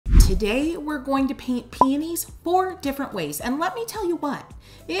Today we're going to paint peonies 4 different ways, and let me tell you what,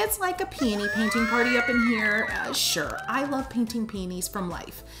 it's like a peony painting party up in here. Sure, I love painting peonies from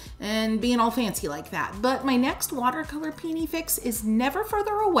life and being all fancy like that, but my next watercolor peony fix is never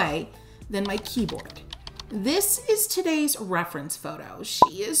further away than my keyboard. This is today's reference photo.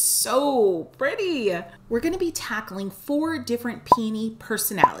 She is so pretty. We're going to be tackling 4 different peony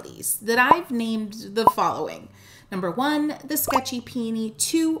personalities that I've named the following. Number 1, the sketchy peony.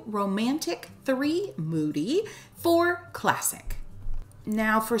 2, romantic. 3, moody. 4, classic.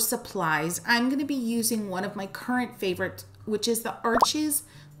 Now for supplies, I'm going to be using one of my current favorites, which is the Arches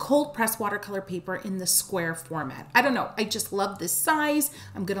cold press watercolor paper in the square format. I don't know, I just love this size.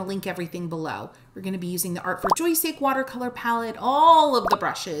 I'm going to link everything below. We're going to be using the Art for Joy's Sake watercolor palette, all of the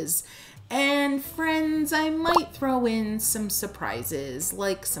brushes. And friends, I might throw in some surprises,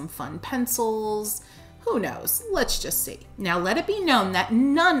 like some fun pencils. Who knows? Let's just see. Now let it be known that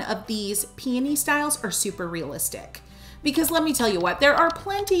none of these peony styles are super realistic. Because let me tell you what, there are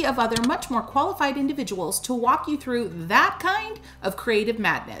plenty of other much more qualified individuals to walk you through that kind of creative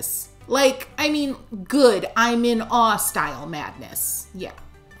madness. Like, I mean, good, I'm in awe style madness. Yeah.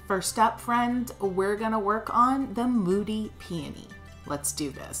 First up, friend, we're gonna work on the moody peony. Let's do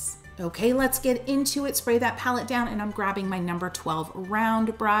this. Okay, let's get into it. Spray that palette down, and I'm grabbing my number 12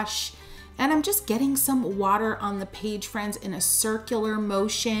 round brush. And I'm just getting some water on the page, friends, in a circular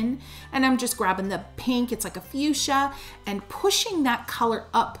motion. And I'm just grabbing the pink, it's like a fuchsia, and pushing that color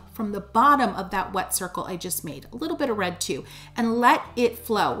up from the bottom of that wet circle I just made. A little bit of red too, and let it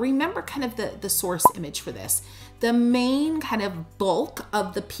flow. Remember kind of the source image for this. The main kind of bulk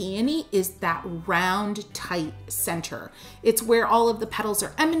of the peony is that round, tight center. It's where all of the petals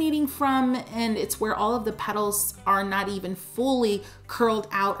are emanating from, and it's where all of the petals are not even fully curled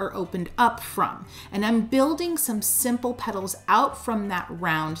out or opened up from. And I'm building some simple petals out from that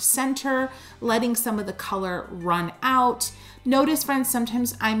round center, letting some of the color run out. Notice, friends,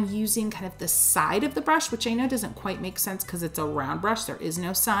 sometimes I'm using kind of the side of the brush, which I know doesn't quite make sense because it's a round brush. There is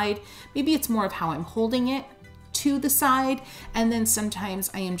no side. Maybe it's more of how I'm holding it to the side, and then sometimes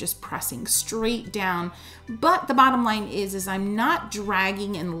I am just pressing straight down. But the bottom line is I'm not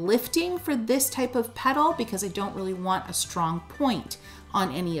dragging and lifting for this type of petal because I don't really want a strong point on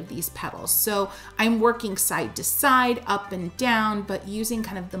any of these petals. So I'm working side to side, up and down, but using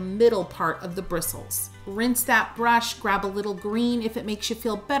kind of the middle part of the bristles. Rinse that brush, grab a little green if it makes you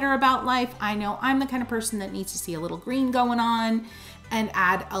feel better about life. I know I'm the kind of person that needs to see a little green going on, and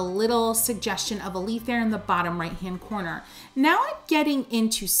add a little suggestion of a leaf there in the bottom right-hand corner. Now I'm getting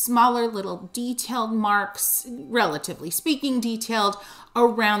into smaller little detailed marks, relatively speaking detailed,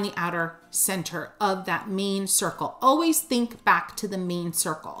 around the outer center of that main circle. Always think back to the main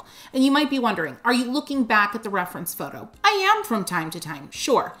circle. And you might be wondering, are you looking back at the reference photo? I am from time to time,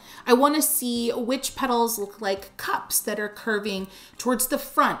 sure. I want to see which petals look like cups that are curving towards the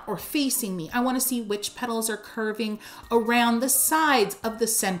front or facing me. I want to see which petals are curving around the sides of the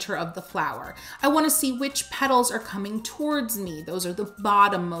center of the flower. I want to see which petals are coming towards me. Those are the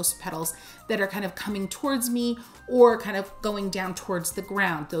bottommost petals that are kind of coming towards me or kind of going down towards the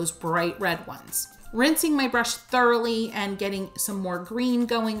ground, those bright red ones. Rinsing my brush thoroughly and getting some more green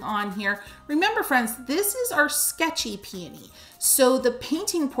going on here. Remember, friends, this is our sketchy peony. So the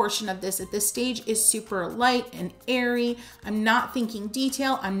painting portion of this at this stage is super light and airy. I'm not thinking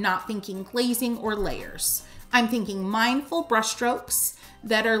detail. I'm not thinking glazing or layers. I'm thinking mindful brush strokes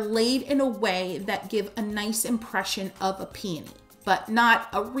that are laid in a way that give a nice impression of a peony, but not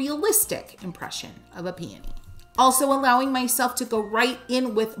a realistic impression of a peony. Also allowing myself to go right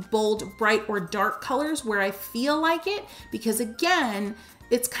in with bold, bright, or dark colors where I feel like it, because again,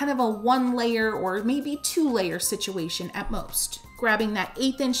 it's kind of a 1 layer or maybe 2 layer situation at most. Grabbing that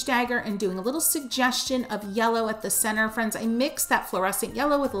 1/8 inch dagger and doing a little suggestion of yellow at the center. Friends, I mix that fluorescent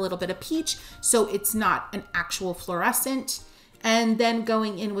yellow with a little bit of peach, so it's not an actual fluorescent. And then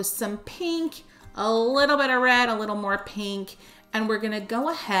going in with some pink, a little bit of red, a little more pink, and we're gonna go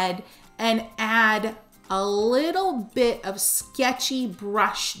ahead and add a little bit of sketchy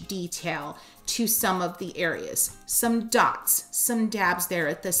brush detail to some of the areas. Some dots, some dabs there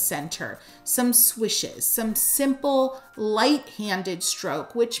at the center, some swishes, some simple light-handed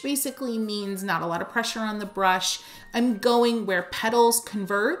stroke, which basically means not a lot of pressure on the brush. I'm going where petals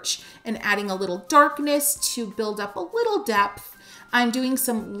converge and adding a little darkness to build up a little depth. I'm doing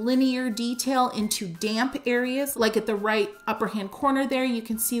some linear detail into damp areas, like at the right upper hand corner there, you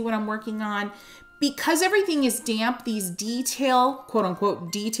can see what I'm working on. Because everything is damp, these detail, quote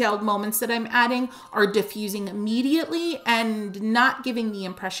unquote, detailed moments that I'm adding are diffusing immediately and not giving the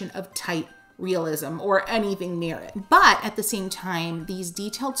impression of tight realism or anything near it. But at the same time, these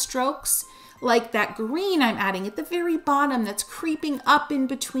detailed strokes, like that green I'm adding at the very bottom that's creeping up in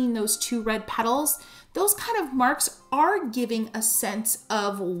between those two red petals, those kind of marks are giving a sense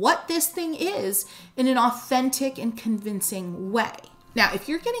of what this thing is in an authentic and convincing way. Now, if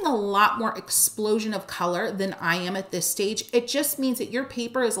you're getting a lot more explosion of color than I am at this stage, it just means that your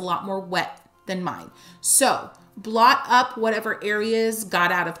paper is a lot more wet than mine. So blot up whatever areas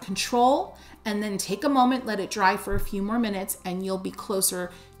got out of control, and then take a moment, let it dry for a few more minutes, and you'll be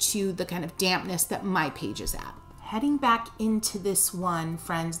closer to the kind of dampness that my page is at. Heading back into this one,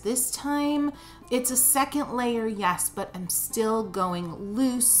 friends, this time it's a second layer, yes, but I'm still going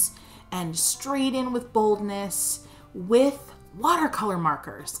loose and straight in with boldness with watercolor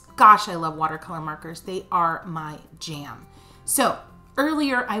markers. Gosh, I love watercolor markers. They are my jam. So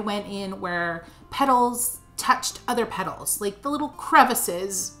earlier I went in where petals touched other petals, like the little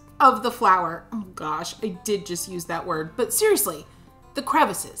crevices of the flower. Oh gosh, I did just use that word, but seriously, the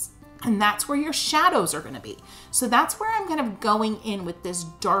crevices. And that's where your shadows are gonna be. So that's where I'm kind of going in with this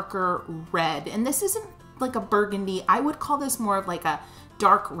darker red. And this isn't like a burgundy. I would call this more of like a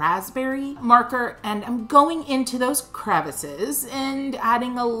dark raspberry marker. And I'm going into those crevices and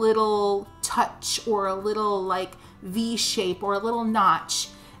adding a little touch or a little like V shape or a little notch.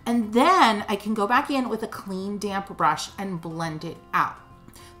 And then I can go back in with a clean, damp brush and blend it out.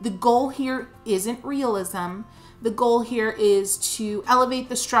 The goal here isn't realism. The goal here is to elevate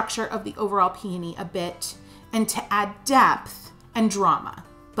the structure of the overall peony a bit and to add depth and drama,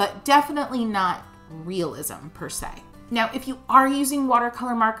 but definitely not realism per se. Now, if you are using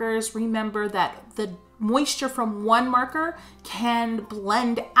watercolor markers, remember that the moisture from one marker can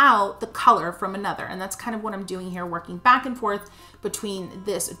blend out the color from another. And that's kind of what I'm doing here, working back and forth between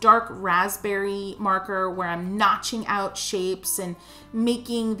this dark raspberry marker where I'm notching out shapes and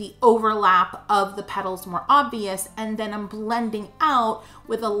making the overlap of the petals more obvious. And then I'm blending out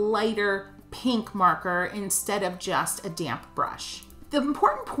with a lighter pink marker instead of just a damp brush. The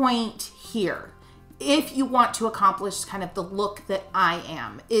important point here, if you want to accomplish kind of the look that I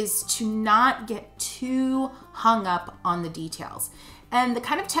am, is to not get too hung up on the details. And the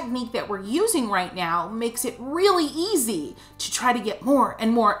kind of technique that we're using right now makes it really easy to try to get more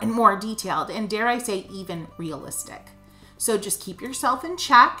and more and more detailed, and dare I say, even realistic. So just keep yourself in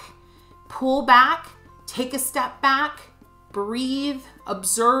check, pull back, take a step back, breathe,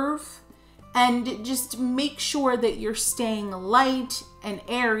 observe, and just make sure that you're staying light and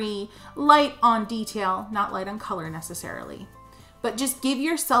airy, light on detail, not light on color necessarily. But just give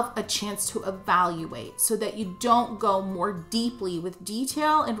yourself a chance to evaluate so that you don't go more deeply with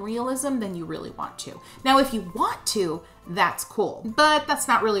detail and realism than you really want to. Now, if you want to, that's cool, but that's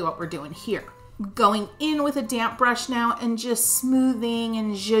not really what we're doing here. Going in with a damp brush now and just smoothing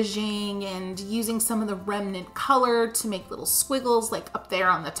and zhuzhing and using some of the remnant color to make little squiggles like up there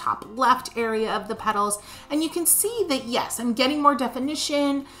on the top left area of the petals. And you can see that, yes, I'm getting more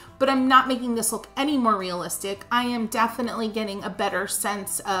definition, but I'm not making this look any more realistic. I am definitely getting a better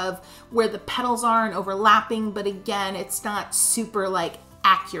sense of where the petals are and overlapping, but again, it's not super like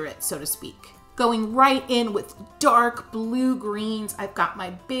accurate, so to speak. Going right in with dark blue greens. I've got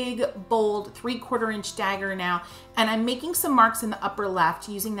my big, bold 3/4 inch dagger now, and I'm making some marks in the upper left,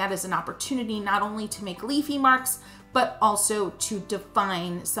 using that as an opportunity not only to make leafy marks, but also to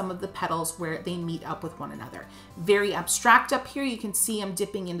define some of the petals where they meet up with one another. Very abstract up here. You can see I'm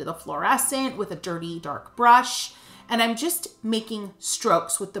dipping into the fluorescent with a dirty, dark brush. And I'm just making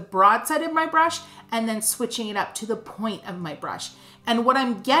strokes with the broad side of my brush and then switching it up to the point of my brush. And what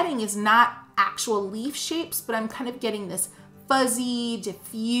I'm getting is not actual leaf shapes, but I'm kind of getting this fuzzy,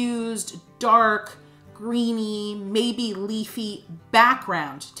 diffused, dark, greeny, maybe leafy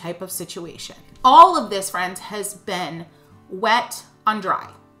background type of situation. All of this, friends, has been wet on dry,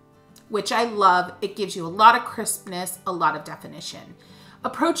 which I love. It gives you a lot of crispness, a lot of definition.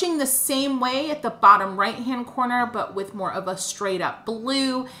 Approaching the same way at the bottom right-hand corner, but with more of a straight up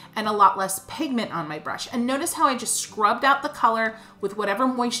blue and a lot less pigment on my brush. And notice how I just scrubbed out the color with whatever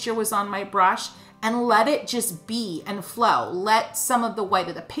moisture was on my brush and let it just be and flow. Let some of the white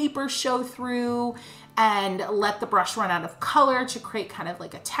of the paper show through and let the brush run out of color to create kind of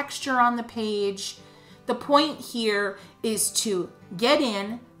like a texture on the page. The point here is to get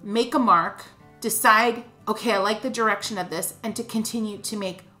in, make a mark, decide, okay, I like the direction of this, and to continue to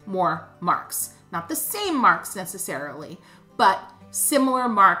make more marks. Not the same marks necessarily, but similar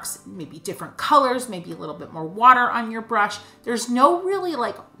marks, maybe different colors, maybe a little bit more water on your brush. There's no really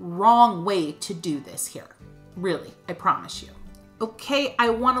like wrong way to do this here. Really, I promise you. Okay, I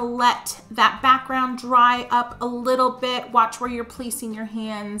want to let that background dry up a little bit. Watch where you're placing your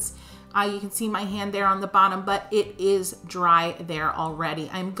hands. You can see my hand there on the bottom, but it is dry there already.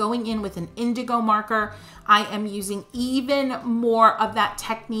 I'm going in with an indigo marker. I am using even more of that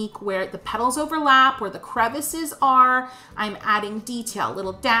technique where the petals overlap, where the crevices are. I'm adding detail,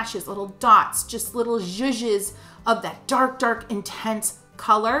 little dashes, little dots, just little zhuzhes of that dark, dark, intense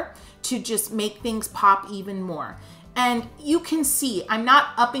color to just make things pop even more. And you can see I'm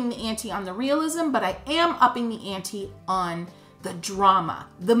not upping the ante on the realism, but I am upping the ante on the drama,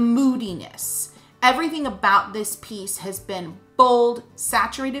 the moodiness. Everything about this piece has been bold,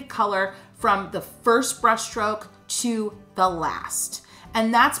 saturated color from the first brush stroke to the last.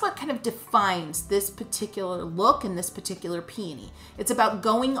 And that's what kind of defines this particular look and this particular peony. It's about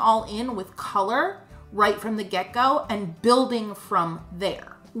going all in with color right from the get-go and building from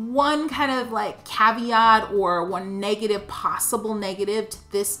there. One kind of like caveat or one negative, possible negative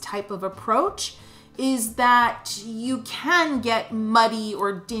to this type of approach is that you can get muddy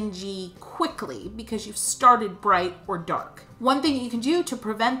or dingy quickly because you've started bright or dark. One thing you can do to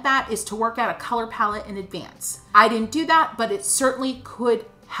prevent that is to work out a color palette in advance. I didn't do that, but it certainly could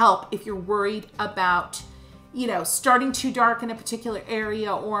help if you're worried about, you know, starting too dark in a particular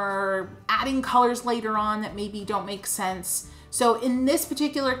area or adding colors later on that maybe don't make sense. So in this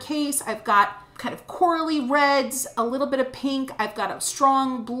particular case, I've got kind of corally reds, a little bit of pink, I've got a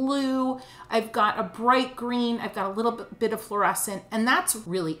strong blue, I've got a bright green, I've got a little bit of fluorescent, and that's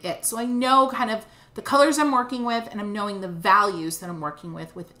really it. So I know kind of the colors I'm working with, and I'm knowing the values that I'm working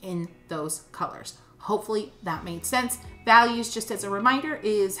with within those colors. Hopefully that made sense. Values, just as a reminder,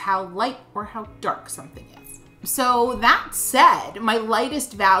 is how light or how dark something is. So that said, my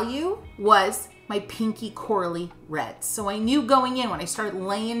lightest value was my pinky corally reds. So I knew going in when I started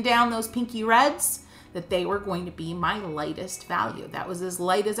laying down those pinky reds that they were going to be my lightest value. That was as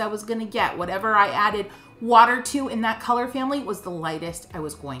light as I was gonna get. Whatever I added water to in that color family was the lightest I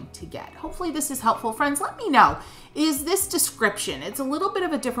was going to get. Hopefully this is helpful. Friends, let me know, is this description, it's a little bit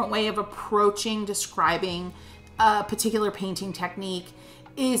of a different way of approaching, describing a particular painting technique.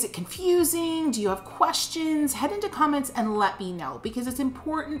 Is it confusing? Do you have questions? Head into comments and let me know, because it's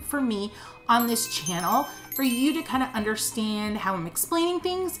important for me on this channel for you to kind of understand how I'm explaining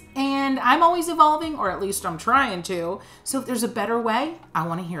things, and I'm always evolving, or at least I'm trying to. So if there's a better way, I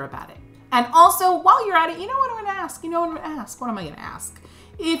want to hear about it. And also, while you're at it, you know what I'm going to ask? You know what I'm going to ask? What am I going to ask?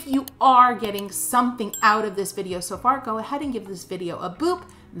 If you are getting something out of this video so far, go ahead and give this video a boop.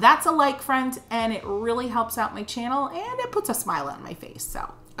 That's a like, friends, and it really helps out my channel and it puts a smile on my face.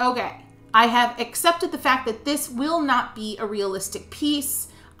 So, okay. I have accepted the fact that this will not be a realistic piece.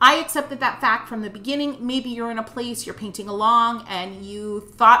 I accepted that fact from the beginning. Maybe you're in a place, you're painting along, and you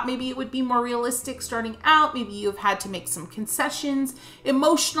thought maybe it would be more realistic starting out. Maybe you've had to make some concessions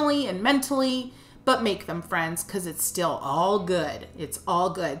emotionally and mentally, but make them, friends, because it's still all good. It's all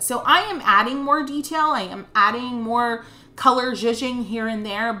good. So I am adding more detail. I am adding more color zhuzhing here and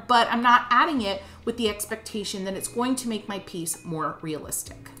there, but I'm not adding it with the expectation that it's going to make my piece more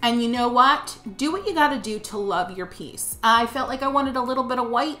realistic. And you know what? Do what you gotta do to love your piece. I felt like I wanted a little bit of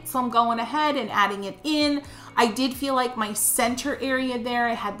white, so I'm going ahead and adding it in. I did feel like my center area there,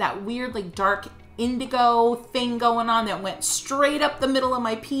 I had that weird like dark indigo thing going on that went straight up the middle of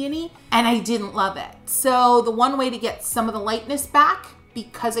my peony, and I didn't love it. So the one way to get some of the lightness back,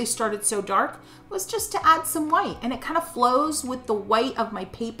 because I started so dark, was just to add some white, and it kind of flows with the white of my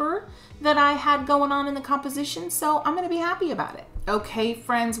paper that I had going on in the composition, so I'm gonna be happy about it. Okay,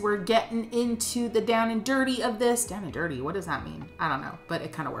 friends, we're getting into the down and dirty of this. Down and dirty, what does that mean? I don't know, but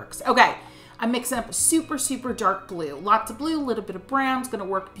it kind of works. Okay, I'm mixing up a super, super dark blue. Lots of blue, a little bit of brown. It's gonna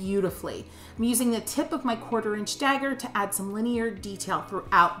work beautifully. I'm using the tip of my 1/4" dagger to add some linear detail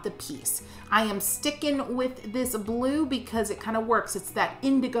throughout the piece. I am sticking with this blue because it kind of works. It's that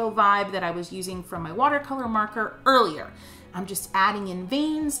indigo vibe that I was using from my watercolor marker earlier. I'm just adding in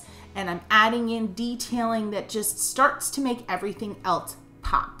veins and I'm adding in detailing that just starts to make everything else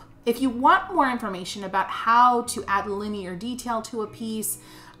pop. If you want more information about how to add linear detail to a piece,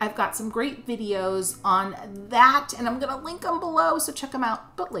 I've got some great videos on that, and I'm gonna link them below, so check them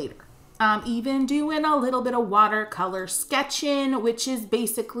out, but later. I'm even doing a little bit of watercolor sketching, which is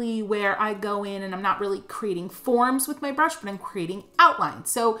basically where I go in and I'm not really creating forms with my brush, but I'm creating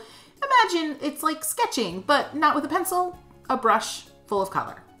outlines. So imagine it's like sketching, but not with a pencil, a brush full of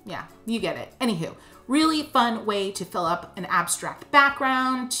color. Yeah, you get it. Anywho, really fun way to fill up an abstract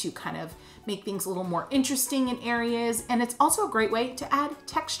background, to kind of make things a little more interesting in areas, and it's also a great way to add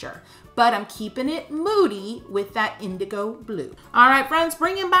texture. But I'm keeping it moody with that indigo blue. All right, friends,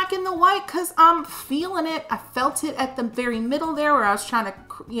 bringing back in the white because I'm feeling it. I felt it at the very middle there where I was trying to,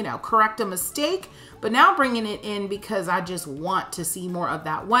 you know, correct a mistake, but now bringing it in because I just want to see more of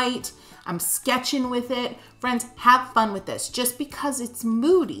that white. I'm sketching with it. Friends, have fun with this. Just because it's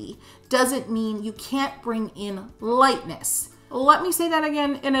moody doesn't mean you can't bring in lightness. Let me say that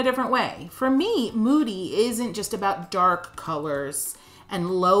again in a different way. For me, moody isn't just about dark colors and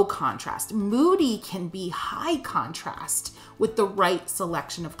low contrast. Moody can be high contrast with the right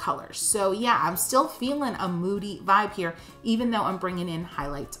selection of colors. So yeah, I'm still feeling a moody vibe here, even though I'm bringing in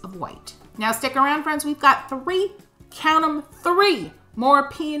highlights of white. Now stick around, friends. We've got 3, count them, 3 more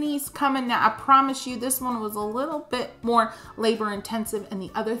peonies coming. Now I promise you this one was a little bit more labor intensive and the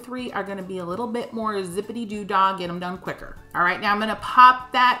other 3 are gonna be a little bit more zippity doo dah, get them done quicker. All right, now I'm gonna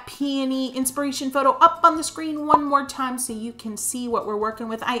pop that peony inspiration photo up on the screen one more time so you can see what we're working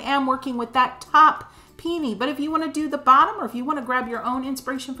with. I am working with that top peony, but if you wanna do the bottom or if you wanna grab your own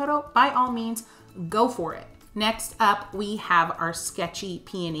inspiration photo, by all means, go for it. Next up, we have our sketchy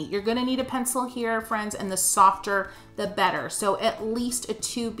peony. You're gonna need a pencil here, friends, and the softer, the better. So at least a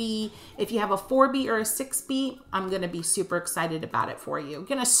 2B. If you have a 4B or a 6B, I'm gonna be super excited about it for you. I'm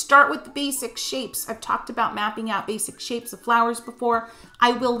gonna start with the basic shapes. I've talked about mapping out basic shapes of flowers before.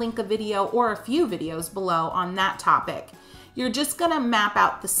 I will link a video or a few videos below on that topic. You're just gonna map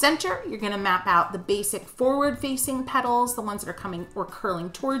out the center. You're gonna map out the basic forward-facing petals, the ones that are coming or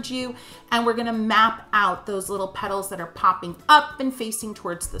curling towards you. And we're gonna map out those little petals that are popping up and facing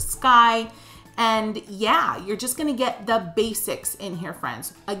towards the sky. And yeah, you're just gonna get the basics in here,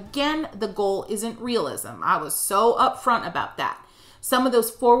 friends. Again, the goal isn't realism. I was so upfront about that. Some of those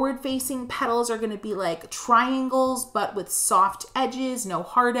forward-facing petals are gonna be like triangles, but with soft edges, no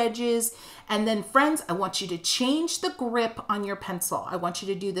hard edges. And then friends, I want you to change the grip on your pencil. I want you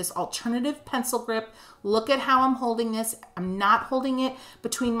to do this alternative pencil grip. Look at how I'm holding this. I'm not holding it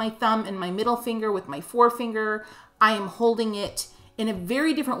between my thumb and my middle finger with my forefinger. I am holding it in a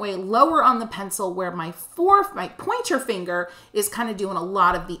very different way, lower on the pencil where my pointer finger is kind of doing a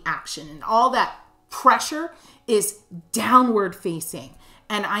lot of the action, and all that pressure is downward facing.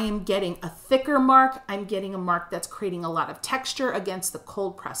 And I am getting a thicker mark. I'm getting a mark that's creating a lot of texture against the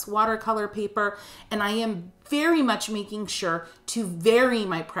cold press watercolor paper. And I am very much making sure to vary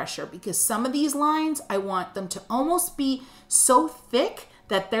my pressure because some of these lines, I want them to almost be so thick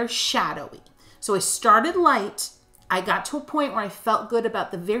that they're shadowy. So I started light. I got to a point where I felt good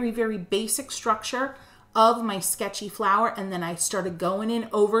about the very, very basic structure of my sketchy flower. And then I started going in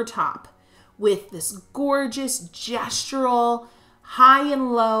over top with this gorgeous gestural, high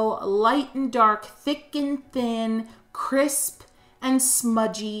and low, light and dark, thick and thin, crisp and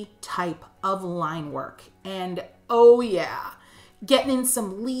smudgy type of line work. And oh yeah, getting in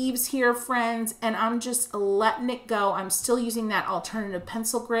some leaves here, friends, and I'm just letting it go. I'm still using that alternative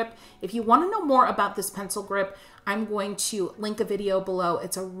pencil grip. If you want to know more about this pencil grip, I'm going to link a video below.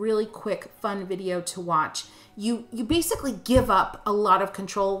 It's a really quick, fun video to watch. You basically give up a lot of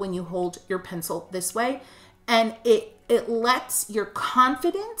control when you hold your pencil this way, and it lets your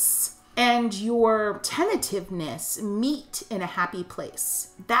confidence and your tentativeness meet in a happy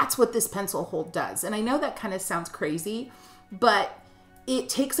place. That's what this pencil hold does. And I know that kind of sounds crazy, but it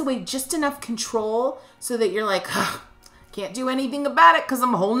takes away just enough control so that you're like, can't do anything about it because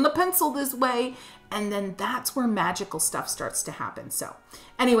I'm holding the pencil this way. And then that's where magical stuff starts to happen. So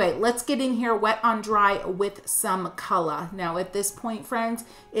anyway, let's get in here wet on dry with some color. Now at this point, friends,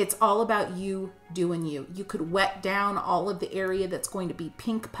 it's all about you doing you. You could wet down all of the area that's going to be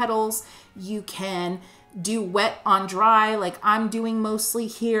pink petals. You can do wet on dry like I'm doing mostly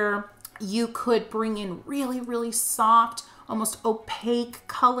here. You could bring in really, really soft, almost opaque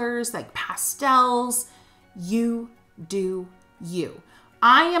colors like pastels. You do you.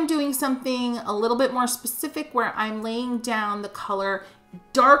 I am doing something a little bit more specific where I'm laying down the color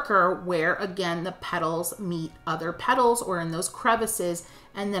darker where, again, the petals meet other petals or in those crevices.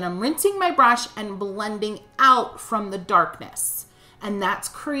 And then I'm rinsing my brush and blending out from the darkness. And that's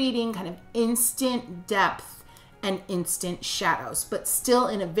creating kind of instant depth and instant shadows, but still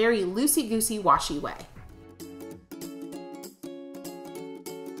in a very loosey-goosey, washy way.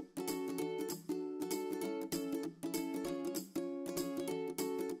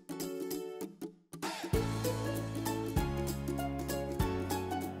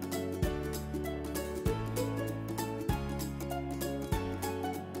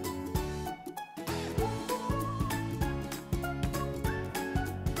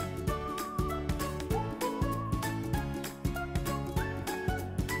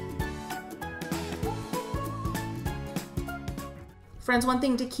 Friends, one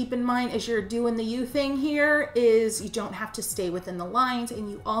thing to keep in mind as you're doing the you thing here is you don't have to stay within the lines, and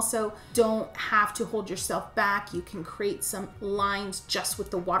you also don't have to hold yourself back. You can create some lines just with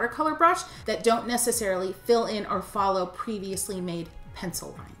the watercolor brush that don't necessarily fill in or follow previously made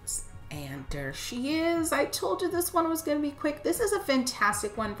pencil lines. And there she is. I told you this one was going to be quick. This is a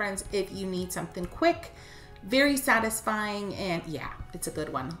fantastic one, friends, if you need something quick, very satisfying, and yeah, it's a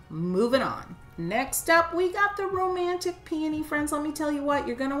good one. Moving on. Next up, we got the Romantic Peony. Friends, let me tell you what,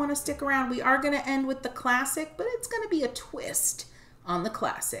 you're going to want to stick around. We are going to end with the classic, but it's going to be a twist on the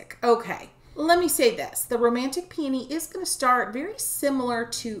classic. Okay, let me say this. The Romantic Peony is going to start very similar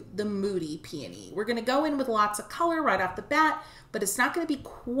to the Moody Peony. We're going to go in with lots of color right off the bat, but it's not going to be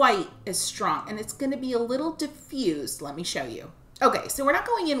quite as strong, and it's going to be a little diffused. Let me show you. Okay, so we're not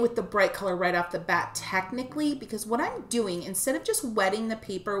going in with the bright color right off the bat technically, because what I'm doing, instead of just wetting the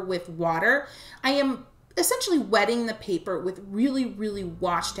paper with water, I am essentially wetting the paper with really, really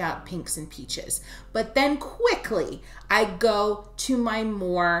washed out pinks and peaches. But then quickly, I go to my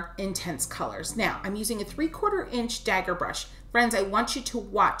more intense colors. Now, I'm using a 3/4 inch dagger brush. Friends, I want you to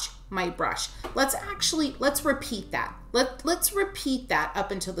watch my brush. Let's repeat that. Let's repeat that up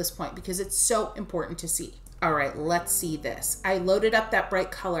until this point because it's so important to see. All right, let's see this. I loaded up that bright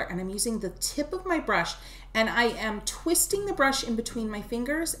color and I'm using the tip of my brush and I am twisting the brush in between my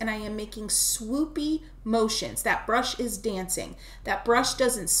fingers and I am making swoopy motions. That brush is dancing. That brush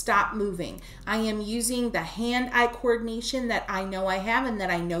doesn't stop moving. I am using the hand-eye coordination that I know I have and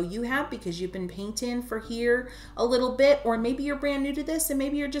that I know you have because you've been painting for here a little bit, or maybe you're brand new to this and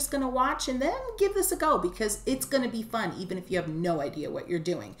maybe you're just gonna watch and then give this a go because it's gonna be fun even if you have no idea what you're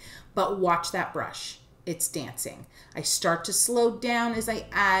doing. But watch that brush. It's dancing. I start to slow down as I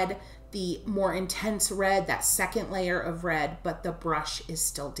add the more intense red, that second layer of red, but the brush is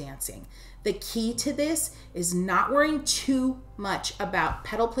still dancing. The key to this is not worrying too much about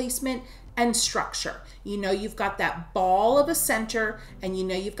petal placement and structure. You know you've got that ball of a center and you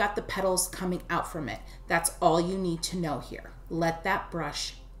know you've got the petals coming out from it. That's all you need to know here. Let that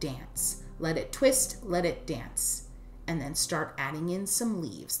brush dance. Let it twist, let it dance. And then start adding in some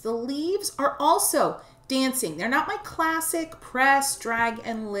leaves. The leaves are also dancing. They're not my classic press, drag,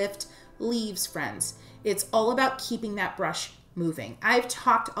 and lift leaves, friends. It's all about keeping that brush moving. I've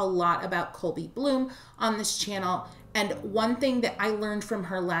talked a lot about Colby Bloom on this channel, and one thing that I learned from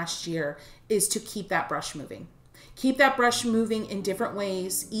her last year is to keep that brush moving. Keep that brush moving in different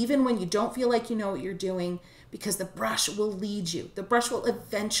ways, even when you don't feel like you know what you're doing, because the brush will lead you. The brush will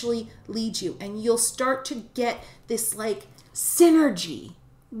eventually lead you, and you'll start to get this like synergy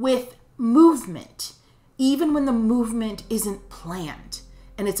with movement, even when the movement isn't planned.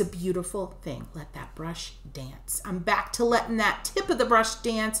 And it's a beautiful thing. Let that brush dance. I'm back to letting that tip of the brush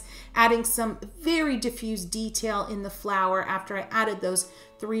dance, adding some very diffuse detail in the flower after I added those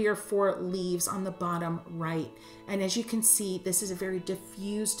 3 or 4 leaves on the bottom right. And as you can see, this is a very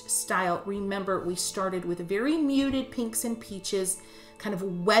diffused style. Remember, we started with very muted pinks and peaches, kind of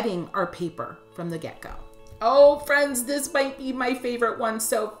wetting our paper from the get-go. Oh, friends, this might be my favorite one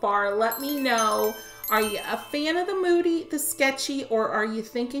so far. Let me know. Are you a fan of the moody, the sketchy, or are you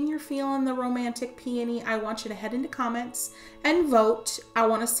thinking you're feeling the Romantic Peony? I want you to head into comments and vote. I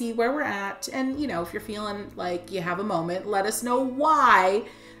want to see where we're at. And, you know, if you're feeling like you have a moment, let us know why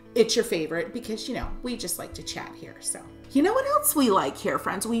it's your favorite, because, you know, we just like to chat here. So, you know what else we like here,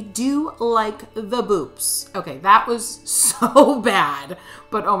 friends? We do like the boops. Okay, that was so bad,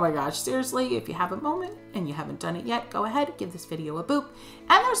 but oh my gosh, seriously, if you have a moment and you haven't done it yet, go ahead, give this video a boop.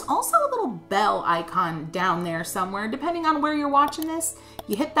 And there's also a little bell icon down there somewhere, depending on where you're watching this.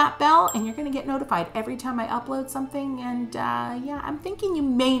 You hit that bell and you're gonna get notified every time I upload something. And yeah, I'm thinking you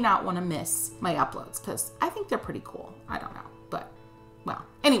may not wanna miss my uploads because I think they're pretty cool. I don't know, but well,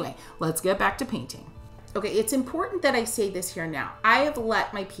 anyway, let's get back to painting. Okay, it's important that I say this here now. I have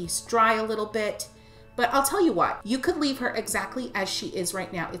let my piece dry a little bit, but I'll tell you what, you could leave her exactly as she is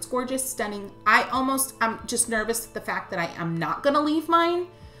right now. It's gorgeous, stunning. I'm just nervous at the fact that I am not gonna leave mine.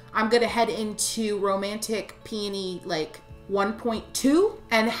 I'm gonna head into Romantic Peony like 1.2.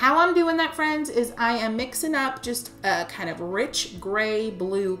 And how I'm doing that, friends, is I am mixing up just a kind of rich gray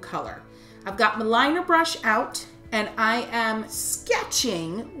blue color. I've got my liner brush out and I am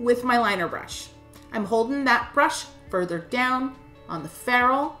sketching with my liner brush. I'm holding that brush further down on the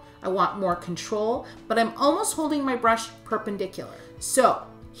ferrule. I want more control, but I'm almost holding my brush perpendicular. So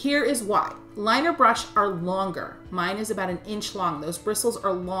here is why. Liner brush are longer. Mine is about 1 inch long. Those bristles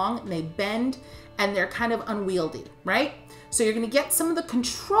are long and they bend and they're kind of unwieldy, right? So you're gonna get some of the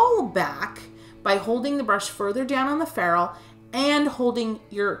control back by holding the brush further down on the ferrule and holding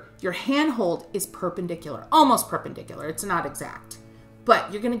your hand hold is perpendicular, almost perpendicular. It's not exact.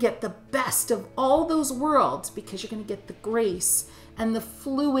 But you're gonna get the best of all those worlds because you're gonna get the grace and the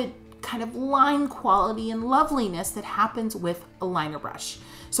fluid kind of line quality and loveliness that happens with a liner brush.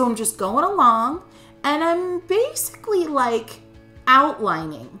 So I'm just going along and I'm basically like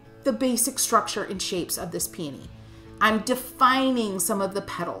outlining the basic structure and shapes of this peony. I'm defining some of the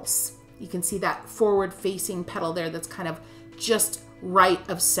petals. You can see that forward facing petal there that's kind of just right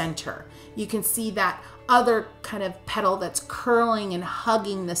of center. You can see that other kind of petal that's curling and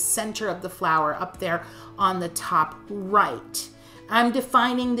hugging the center of the flower up there on the top right. I'm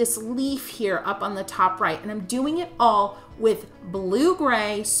defining this leaf here up on the top right, and I'm doing it all with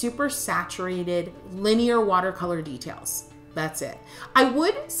blue-gray, super saturated, linear watercolor details. That's it. I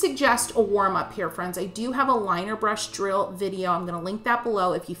would suggest a warm-up here, friends. I do have a liner brush drill video. I'm gonna link that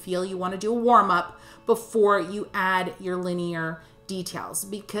below if you feel you wanna do a warm-up before you add your linear details,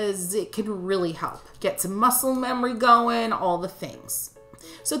 because it can really help. Get some muscle memory going, all the things.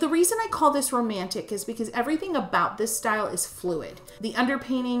 So the reason I call this romantic is because everything about this style is fluid. The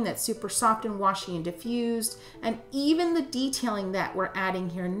underpainting that's super soft and washy and diffused, and even the detailing that we're adding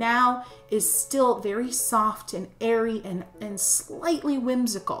here now is still very soft and airy and slightly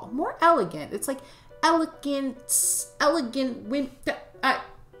whimsical, more elegant. It's like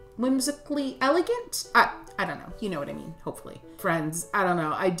whimsically elegant. I don't know. You know what I mean, hopefully. Friends, I don't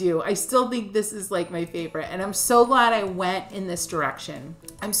know. I do. I still think this is like my favorite, and I'm so glad I went in this direction.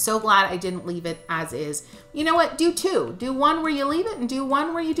 I'm so glad I didn't leave it as is. You know what? Do two. Do one where you leave it and do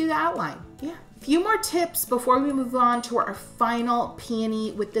one where you do the outline. Yeah. A few more tips before we move on to our final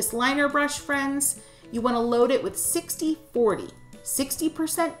peony with this liner brush, friends. You want to load it with 60-40.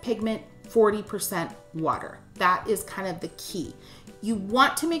 60% pigment, 40% water. That is kind of the key. You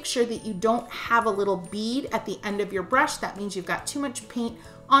want to make sure that you don't have a little bead at the end of your brush. That means you've got too much paint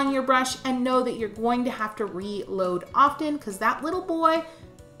on your brush, and know that you're going to have to reload often because that little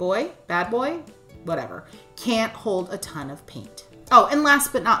bad boy, whatever, can't hold a ton of paint. Oh, and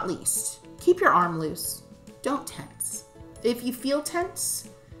last but not least, keep your arm loose. Don't tense. If you feel tense,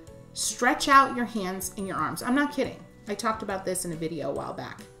 stretch out your hands and your arms. I'm not kidding. I talked about this in a video a while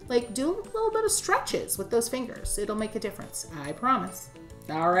back. Like, do a little bit of stretches with those fingers. It'll make a difference, I promise.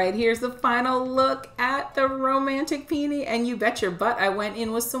 All right, here's the final look at the romantic peony, and you bet your butt I went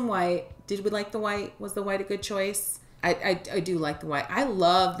in with some white. Did we like the white? Was the white a good choice? I do like the white. I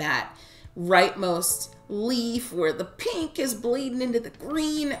love that rightmost leaf where the pink is bleeding into the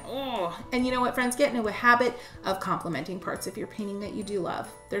green. Oh, and you know what, friends? Get into a habit of complimenting parts of your painting that you do love.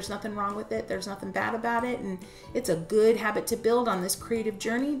 There's nothing wrong with it. There's nothing bad about it. And it's a good habit to build on this creative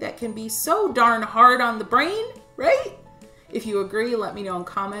journey that can be so darn hard on the brain, right? If you agree, let me know in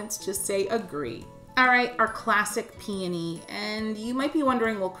comments. Just say agree. All right, our classic peony. And you might be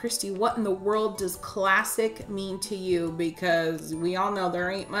wondering, well, Christy, what in the world does classic mean to you? Because we all know there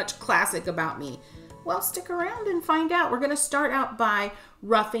ain't much classic about me. Well, stick around and find out. We're gonna start out by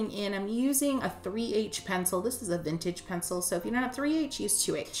roughing in. I'm using a 3H pencil. This is a vintage pencil, so if you don't have 3H, use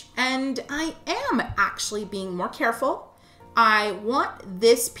 2H. And I am actually being more careful. I want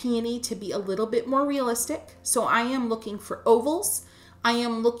this peony to be a little bit more realistic, so I am looking for ovals. I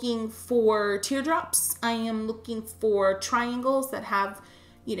am looking for teardrops. I am looking for triangles that have,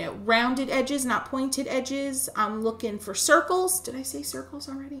 you know, rounded edges, not pointed edges. I'm looking for circles. Did I say circles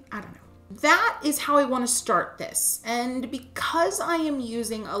already? I don't know. That is how I want to start this. And because I am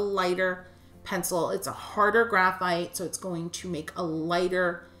using a lighter pencil, it's a harder graphite, so it's going to make a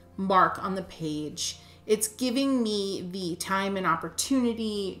lighter mark on the page. It's giving me the time and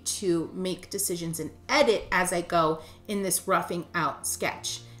opportunity to make decisions and edit as I go in this roughing out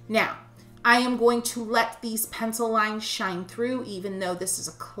sketch. Now, I am going to let these pencil lines shine through, even though this is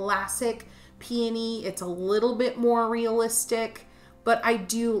a classic peony. It's a little bit more realistic, but I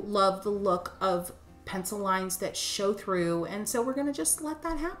do love the look of pencil lines that show through, and so we're gonna just let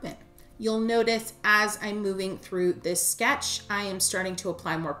that happen. You'll notice as I'm moving through this sketch, I am starting to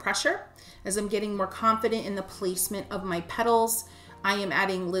apply more pressure. As I'm getting more confident in the placement of my petals, I am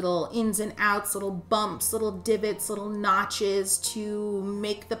adding little ins and outs, little bumps, little divots, little notches to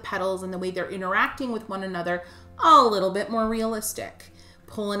make the petals and the way they're interacting with one another a little bit more realistic.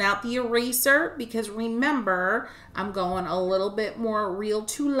 Pulling out the eraser, because remember, I'm going a little bit more real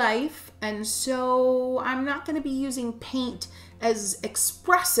to life, and so I'm not going to be using paint as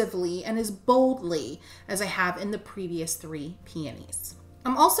expressively and as boldly as I have in the previous 3 peonies.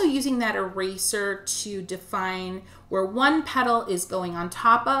 I'm also using that eraser to define where one petal is going on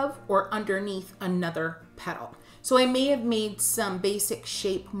top of or underneath another petal. So I may have made some basic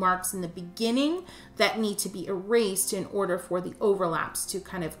shape marks in the beginning that need to be erased in order for the overlaps to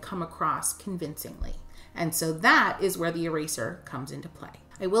kind of come across convincingly. And so that is where the eraser comes into play.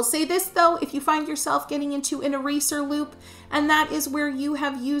 I will say this though, if you find yourself getting into an eraser loop, and that is where you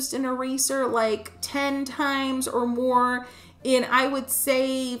have used an eraser like 10 times or more in, I would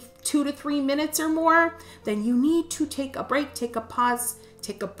say, 2 to 3 minutes or more, then you need to take a break, take a pause,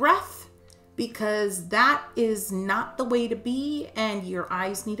 take a breath, because that is not the way to be and your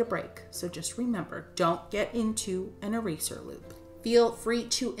eyes need a break. So just remember, don't get into an eraser loop. Feel free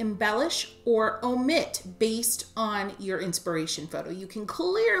to embellish or omit based on your inspiration photo. You can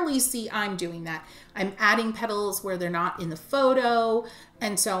clearly see I'm doing that. I'm adding petals where they're not in the photo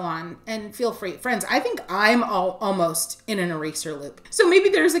and so on. And feel free. Friends, I think I'm almost in an eraser loop. So maybe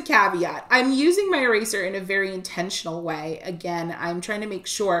there's a caveat. I'm using my eraser in a very intentional way. Again, I'm trying to make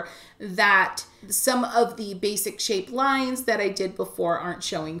sure that some of the basic shape lines that I did before aren't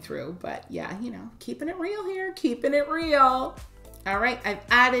showing through. But yeah, you know, keeping it real here, keeping it real. All right, I've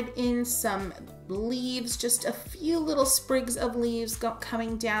added in some leaves, just a few little sprigs of leaves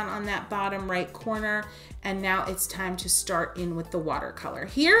coming down on that bottom right corner. And now it's time to start in with the watercolor.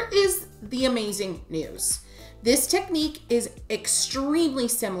 Here is the amazing news. This technique is extremely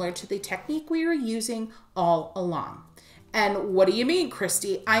similar to the technique we were using all along. And what do you mean,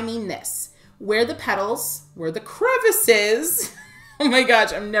 Christy? I mean this, where the petals, where the crevices, oh my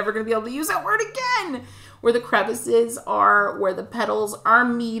gosh, I'm never gonna be able to use that word again. Where the crevices are, where the petals are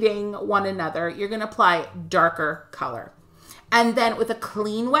meeting one another, you're gonna apply darker color. And then with a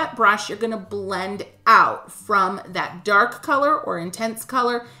clean wet brush, you're gonna blend out from that dark color or intense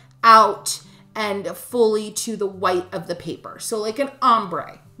color out and fully to the white of the paper. So like an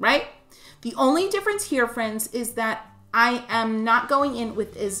ombre, right? The only difference here, friends, is that I am not going in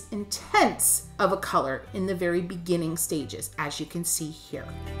with as intense of a color in the very beginning stages, as you can see here.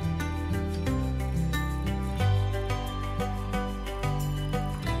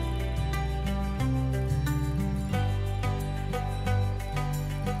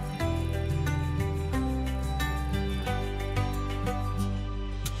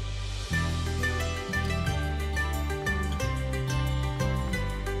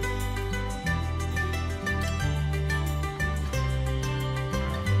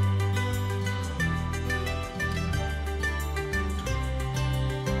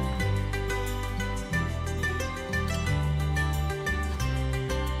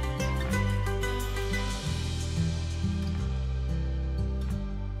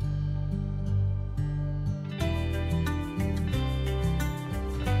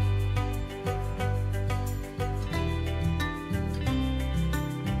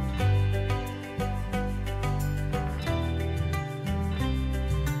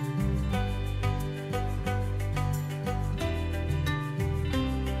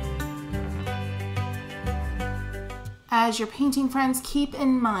 As you're painting, friends, keep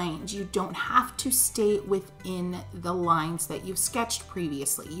in mind you don't have to stay within the lines that you've sketched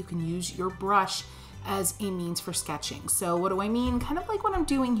previously. You can use your brush as a means for sketching. So what do I mean? Kind of like what I'm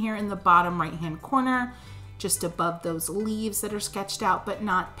doing here in the bottom right hand corner, just above those leaves that are sketched out but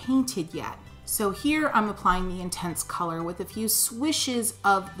not painted yet. So here I'm applying the intense color with a few swishes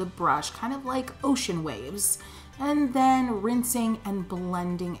of the brush, kind of like ocean waves, and then rinsing and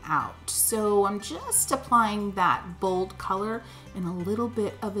blending out. So I'm just applying that bold color in a little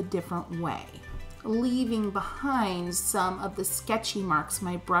bit of a different way, leaving behind some of the sketchy marks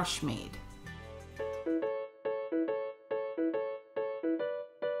my brush made.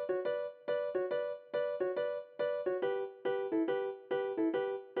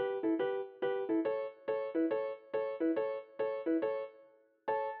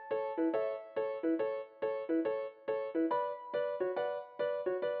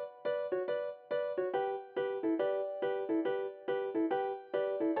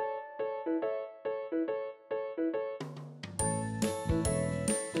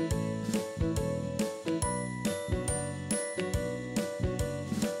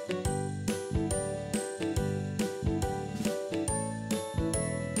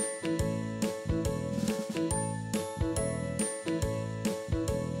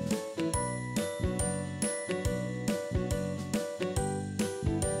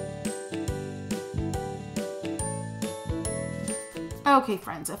 Okay,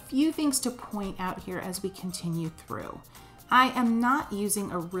 friends, a few things to point out here as we continue through. I am not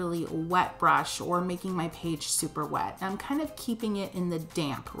using a really wet brush or making my page super wet. I'm kind of keeping it in the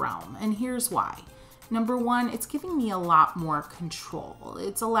damp realm, and here's why. Number one, it's giving me a lot more control.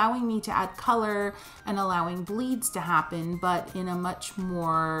 It's allowing me to add color and allowing bleeds to happen, but in a much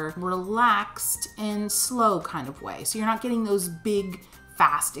more relaxed and slow kind of way. So you're not getting those big,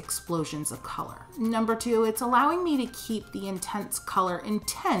 fast explosions of color. Number 2, it's allowing me to keep the intense color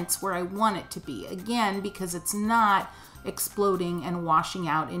intense where I want it to be. Again, because it's not exploding and washing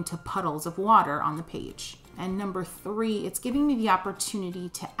out into puddles of water on the page. And number 3, it's giving me the opportunity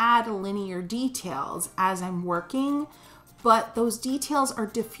to add linear details as I'm working, but those details are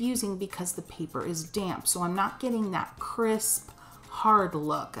diffusing because the paper is damp. So I'm not getting that crisp, hard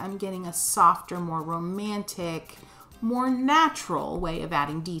look. I'm getting a softer, more romantic, more natural way of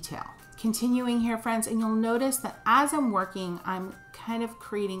adding detail. Continuing here, friends, and you'll notice that as I'm working, I'm kind of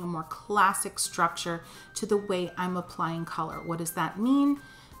creating a more classic structure to the way I'm applying color. What does that mean?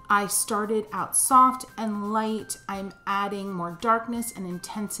 I started out soft and light. I'm adding more darkness and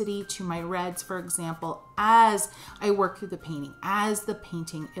intensity to my reds, for example, as I work through the painting, as the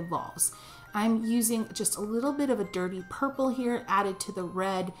painting evolves. I'm using just a little bit of a dirty purple here added to the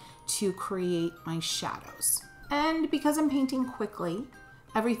red to create my shadows. And because I'm painting quickly,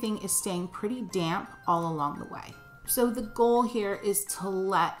 everything is staying pretty damp all along the way. So the goal here is to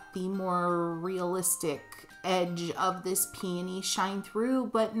let the more realistic edge of this peony shine through,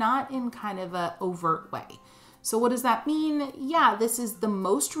 but not in kind of an overt way. So what does that mean? Yeah, this is the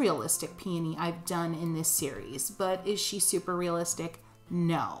most realistic peony I've done in this series, but is she super realistic?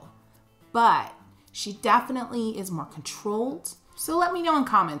 No, but she definitely is more controlled. So let me know in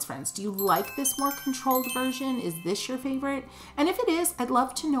comments, friends, do you like this more controlled version? Is this your favorite? And if it is, I'd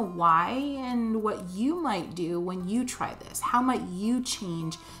love to know why and what you might do when you try this. How might you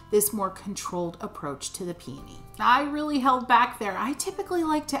change this more controlled approach to the peony? I really held back there. I typically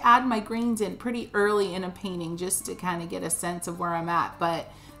like to add my greens in pretty early in a painting just to kind of get a sense of where I'm at,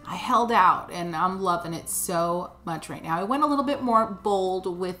 but I held out and I'm loving it so much right now. I went a little bit more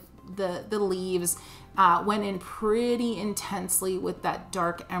bold with the leaves. Went in pretty intensely with that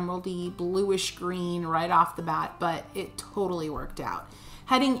dark emeraldy bluish green right off the bat, but it totally worked out.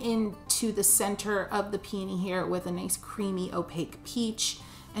 Heading into the center of the peony here with a nice creamy opaque peach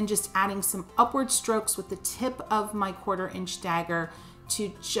and just adding some upward strokes with the tip of my 1/4 inch dagger to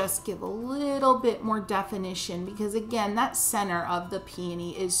just give a little bit more definition, because again, that center of the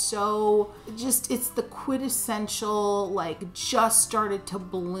peony is so just, it's the quintessential, like just started to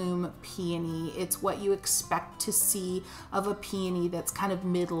bloom peony. It's what you expect to see of a peony that's kind of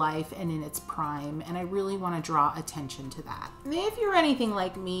midlife and in its prime. And I really want to draw attention to that. If you're anything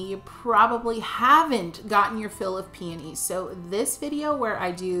like me, you probably haven't gotten your fill of peonies. So this video where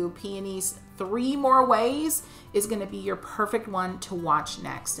I do peonies 3 more ways is going to be your perfect one to watch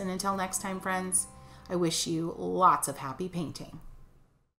next. And until next time, friends, I wish you lots of happy painting.